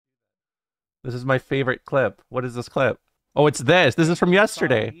This is my favorite clip. What is this clip? Oh, it's this. This is from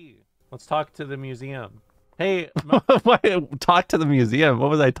yesterday. Let's talk to the museum. Hey, talk to the museum. What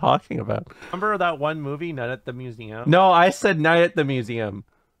was I talking about? Remember that one movie, Night at the Museum? No, I said Night at the Museum.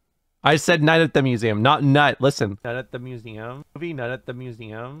 I said Night at the Museum, not nut. Listen. Night at the Museum. Movie Night at the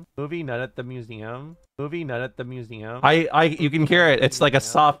Museum. Movie Night at the Museum. Movie Night at the Museum. You can hear it. It's like a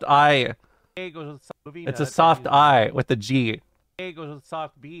soft I. It's a soft I with the G. A goes with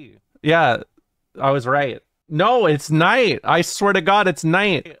soft B. Yeah, I was right. No, it's night. I swear to God, it's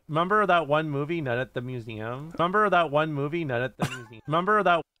night. Remember that one movie, Night at the Museum? Remember that one movie, Night at the Museum? Remember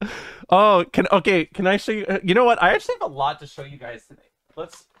that? Oh, can I show you? You know what? I actually have a lot to show you guys today.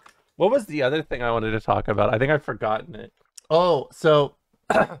 What was the other thing I wanted to talk about? I think I've forgotten it. Oh, so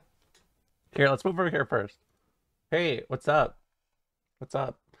here, let's move over here first. Hey, what's up? What's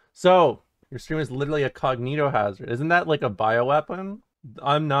up? So your stream is literally a cognito hazard. Isn't that like a bioweapon?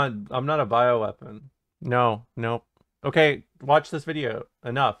 I'm not a bioweapon. No, nope. Okay, watch this video.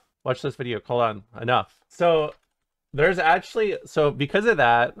 Enough. Watch this video. Hold on. Enough. So there's actually, so because of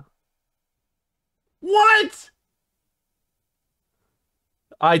that, what?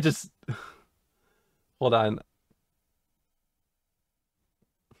 I just hold on.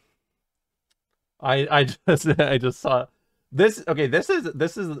 I just saw this. Okay, this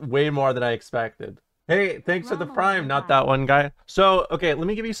is way more than I expected. Hey, thanks for the prime, not that one guy. So, okay, let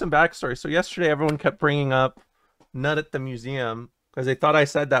me give you some backstory. So yesterday, everyone kept bringing up Nut at the Museum because they thought I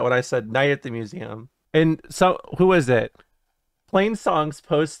said that when I said Night at the Museum. And so, who is it? Plain Songs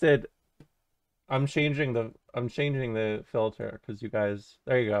posted. I'm changing the filter because you guys.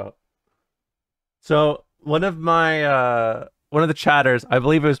 There you go. So one of the chatters, I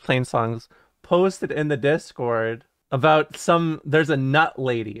believe it was Plain Songs, posted in the Discord about there's a nut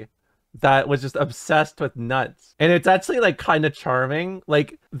lady that was just obsessed with nuts, and it's actually like kind of charming.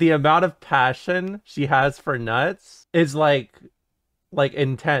 Like the amount of passion she has for nuts is like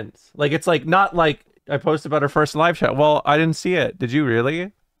intense. Like it's like not like I posted about her first live chat. Well, I didn't see it. Did you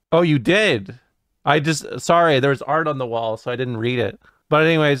really? Oh, you did. Sorry, there was art on the wall, so I didn't read it. But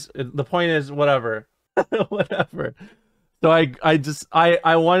anyways, the point is whatever. Whatever. So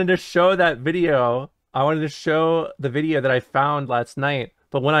I wanted to show that video. I wanted to show the video that I found last night.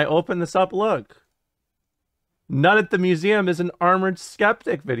 But when I open this up, look. Nut at the Museum is an Armored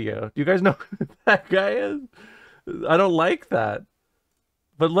Skeptic video. Do you guys know who that guy is? I don't like that.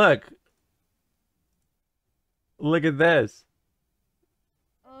 But look. Look at this.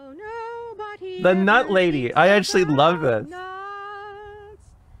 Oh, nobody the Nut Lady. I actually love this.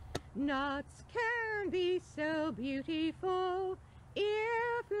 Nuts can be so beautiful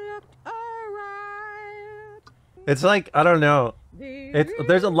if looked alright. It's like, I don't know.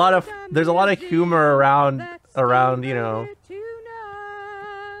 There's a lot of humor around you know,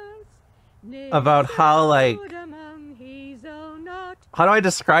 about how, like, how do I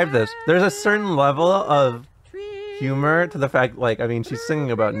describe this? There's a certain level of humor to the fact, like, I mean, she's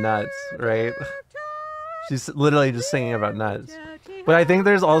singing about nuts, right? She's literally just singing about nuts. But I think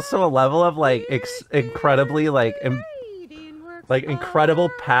there's also a level of like incredibly incredible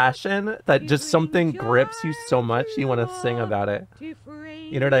passion that just something grips you so much you want to sing about it. You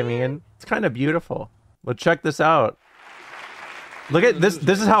know what I mean? It's kind of beautiful. But check this out. Look at this.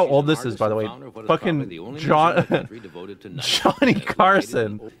 This is how old this is, by the way. Fucking Johnny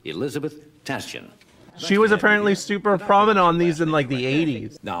Carson. Elizabeth Tashjian. She was apparently super prominent on these in like the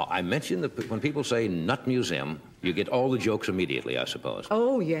 80s. Now, I mentioned that when people say Nut Museum, you get all the jokes immediately, I suppose.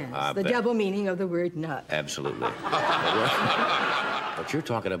 Oh, yes. The double meaning of the word nut. Absolutely. But you're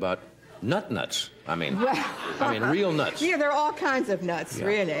talking about nuts. I mean, real nuts. Yeah, there are all kinds of nuts,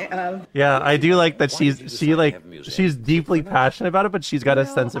 really. Yeah, I do like that she's deeply passionate about it, but she's got a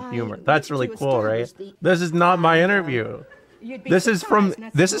sense of humor. That's really cool, right? This is not my interview. This is from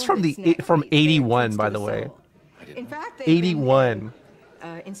 81, by the way. In fact, 81.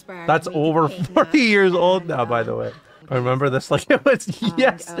 That's over 40 years old now, by the way. I remember this like it was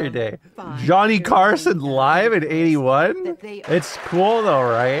yesterday. Johnny Carson live in 81? It's cool though,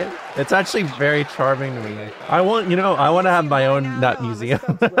 right? It's actually very charming to me. I want to have my own nut museum.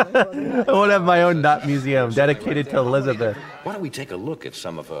 I want to have my own nut museum dedicated to Elizabeth. Why don't we take a look at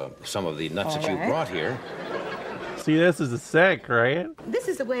some of the nuts that you brought here? See, this is sick, right? This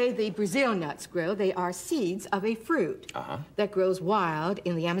is the way the Brazil nuts grow. They are seeds of a fruit that grows wild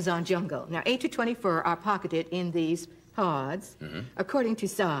in the Amazon jungle. Now, 8 to 24 are pocketed in these pods, according to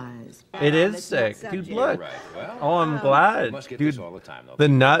size. It is sick. Dude, look. Oh, I'm glad. Dude, the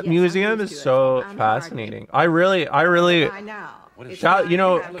Nut Museum is so fascinating. I really Shout, you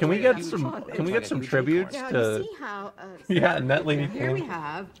know, It's can we like get a some? huge Can we get some tributes Now, you to? see how, Yeah, Net Lady here we King.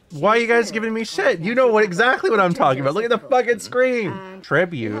 have. Why are you guys giving me shit? You know what exactly what I'm talking about. Look at the fucking screen. And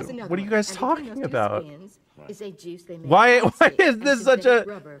Tribute. here's another What are you one. guys And between talking those two about? skins is a juice they make Why fancy is and this such synthetic a?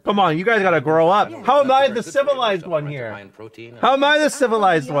 rubber. Come on, you guys gotta grow up. How am I the civilized one here? How am I the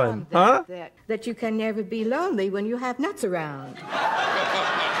civilized one? Huh? That you can never be lonely when you have nuts around.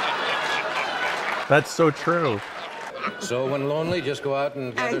 That's so true. So when lonely, just go out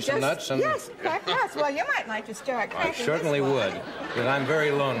and gather some nuts and... Yes, crack nuts. Well, you might like to start cracking I certainly would, because I'm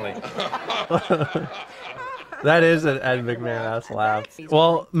very lonely. That is an Ed McMahon-ass laugh.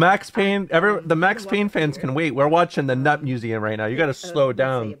 Well, Max Payne, the Max Payne fans can wait. We're watching the Nut Museum right now. You gotta slow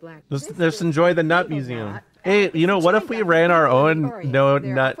down. Just enjoy the Nut Museum. Hey, you know, what if we ran our own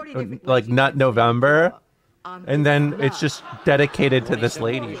Nut November? And then it's just dedicated to this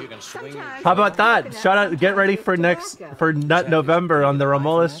lady. How about that? Shout out, get ready for Nut November on the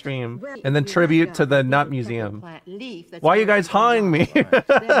Romolla stream. And then tribute to the Nut Museum. Why are you guys hawing me?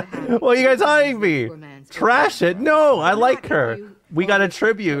 Why are you guys hawing me? Trash it? No, I like her. We got a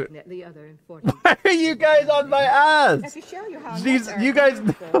tribute. Why are you guys on my ass? You guys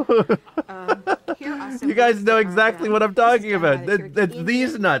you guys know exactly what I'm talking about. It's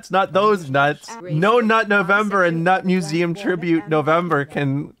these nuts, not those nuts. No Nut November and Nut Museum Tribute November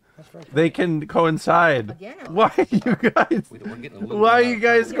can coincide. Why are you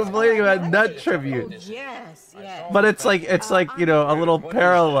guys complaining about Nut Tribute? Yes. But it's like, you know, a little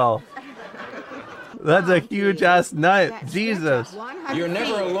parallel. That's a huge ass nut. Jesus. You're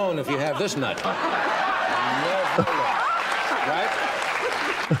never alone if you have this nut. Never alone. Right?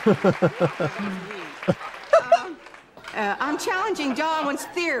 I'm challenging Darwin's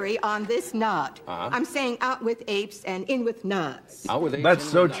theory on this nut. I'm saying out with apes and in with nuts. Out with apes. That's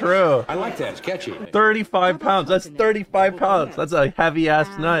so true. I like that. It's catchy. 35 pounds. That's 35 pounds. That's a heavy ass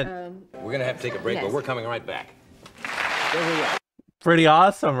nut. We're going to have to take a break, but we're coming right back. There we are. Pretty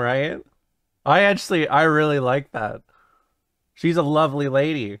awesome, right? I really like that. She's a lovely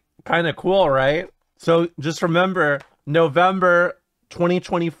lady. Kind of cool, right? So just remember, November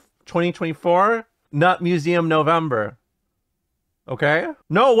 2024, Nut Museum November. Okay?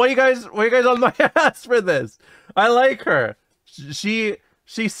 No, why you guys on my ass for this? I like her. She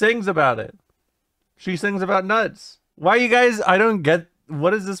sings about it. She sings about nuts. Why you guys, I don't get,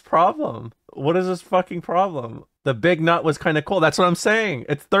 what is this problem? What is this fucking problem? The big nut was kind of cool. That's what I'm saying.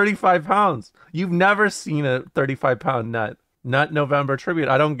 It's 35 pounds. You've never seen a 35-pound nut. Nut November tribute.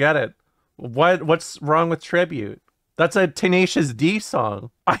 I don't get it. What's wrong with tribute? That's a Tenacious D song.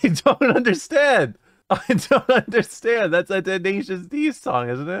 I don't understand. I don't understand. That's a Tenacious D song,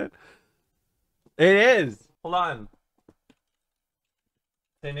 isn't it? It is. Hold on.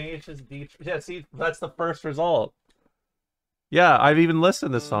 Tenacious D. Yeah, see, that's the first result. Yeah, I've even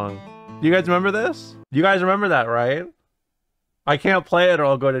listened to this song. Do you guys remember this? You guys remember that, right? I can't play it or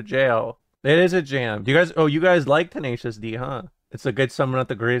I'll go to jail. It is a jam. Do you guys, oh, you guys like Tenacious D, huh? It's a good summer, not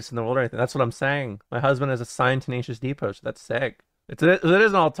the greatest in the world or anything. That's what I'm saying. My husband has a signed Tenacious D poster. That's sick. It is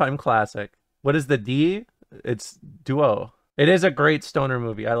an all-time classic. What is the D? It's duo. It is a great stoner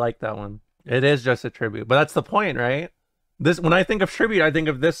movie. I like that one. It is just a tribute. But that's the point, right? When I think of tribute, I think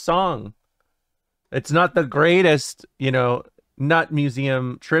of this song. It's not the greatest, you know, Nut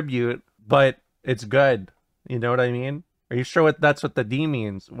Museum tribute, but it's good. You know what I mean? Are you sure that's what the D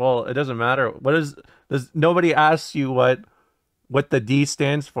means? Well, it doesn't matter. Nobody asks you what the D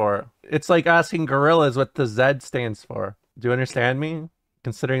stands for. It's like asking gorillas what the Z stands for. Do you understand me?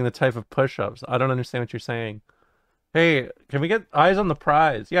 Considering the type of push-ups. I don't understand what you're saying. Hey, can we get eyes on the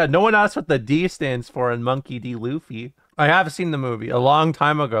prize? Yeah, no one asked what the D stands for in Monkey D. Luffy. I have seen the movie a long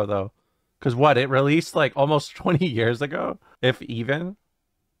time ago, though. Because what? It released like almost 20 years ago? If even?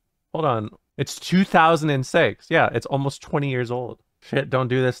 Hold on. It's 2006. Yeah, it's almost 20 years old. Shit, don't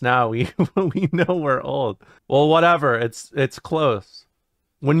do this now. We know we're old. Well, whatever. It's close.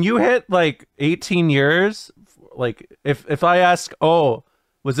 When you hit like 18 years, like if I ask, oh,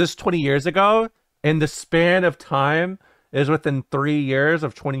 was this 20 years ago? And the span of time is within 3 years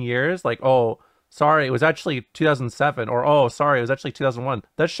of 20 years, like, oh, sorry, it was actually 2007, or oh, sorry, it was actually 2001.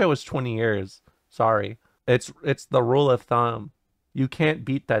 That show was 20 years. Sorry. It's the rule of thumb. You can't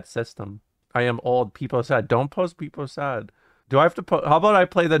beat that system. I am old. People sad. Don't post people sad. Do I have to how about I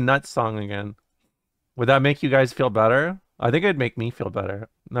play the Nuts song again? Would that make you guys feel better? I think it'd make me feel better.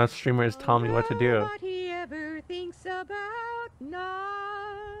 Now streamers tell me what to do. Nobody ever thinks about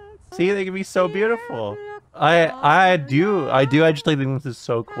nuts. See, they can be so beautiful. I do actually think this is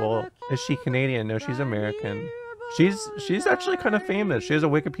so cool. Is she Canadian? No, she's American. She's actually kind of famous. She has a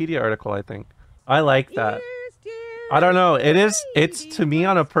Wikipedia article, I think. I like that. I don't know. It's to me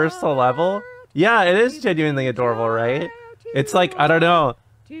on a personal level. Yeah, it is genuinely adorable, right? It's like, I don't know.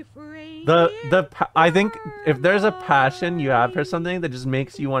 I think if there's a passion you have for something that just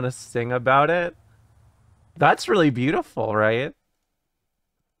makes you want to sing about it, that's really beautiful, right?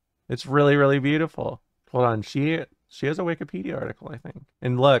 It's really, really beautiful. Hold on, she has a Wikipedia article, I think.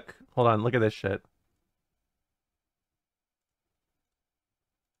 And look, hold on, look at this shit.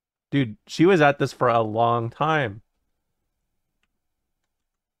 Dude, she was at this for a long time.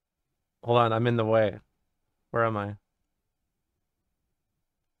 Hold on, I'm in the way. Where am I?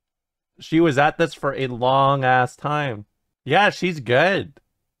 She was at this for a long ass time. Yeah, she's good.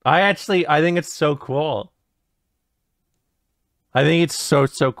 I think it's so cool. I think it's so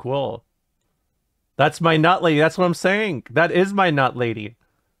cool. That's my nut lady. That's what I'm saying. That is my nut lady.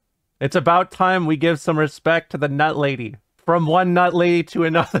 It's about time we give some respect to the nut lady. From one nut lady to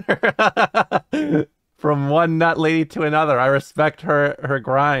another. From one nut lady to another. I respect her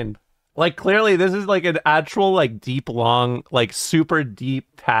grind. Like, clearly, this is like an actual, like, deep, long, like, super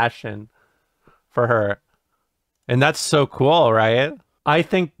deep passion for her. And that's so cool, right? I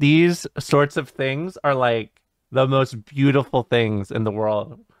think these sorts of things are, like, the most beautiful things in the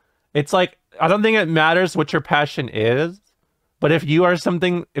world. It's like, I don't think it matters what your passion is, but if you are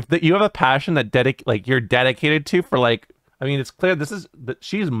something, you have a passion that you're dedicated to for, like, I mean, it's clear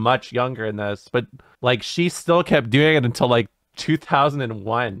she's much younger in this, but, like, she still kept doing it until, like,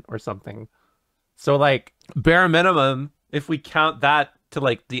 2001 or something. So, like, bare minimum, if we count that to,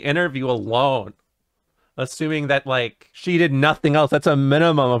 like, the interview alone, assuming that, like, she did nothing else, that's a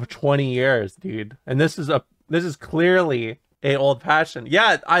minimum of 20 years, dude. And this is clearly a old passion.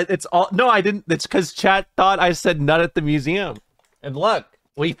 Yeah, I didn't. It's because chat thought I said nut at the museum. And look,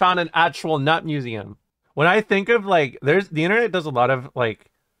 we found an actual nut museum. When I think of, like, the internet does a lot of,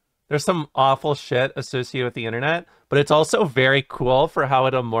 like, there's some awful shit associated with the internet, but it's also very cool for how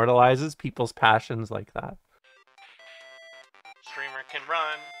it immortalizes people's passions like that. Streamer can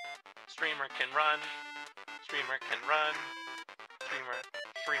run. Streamer can run. Streamer can run. Streamer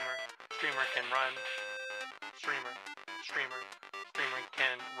can run. Streamer can run. Streamer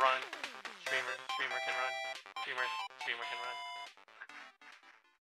can run. Streamer can run. Streamer can run.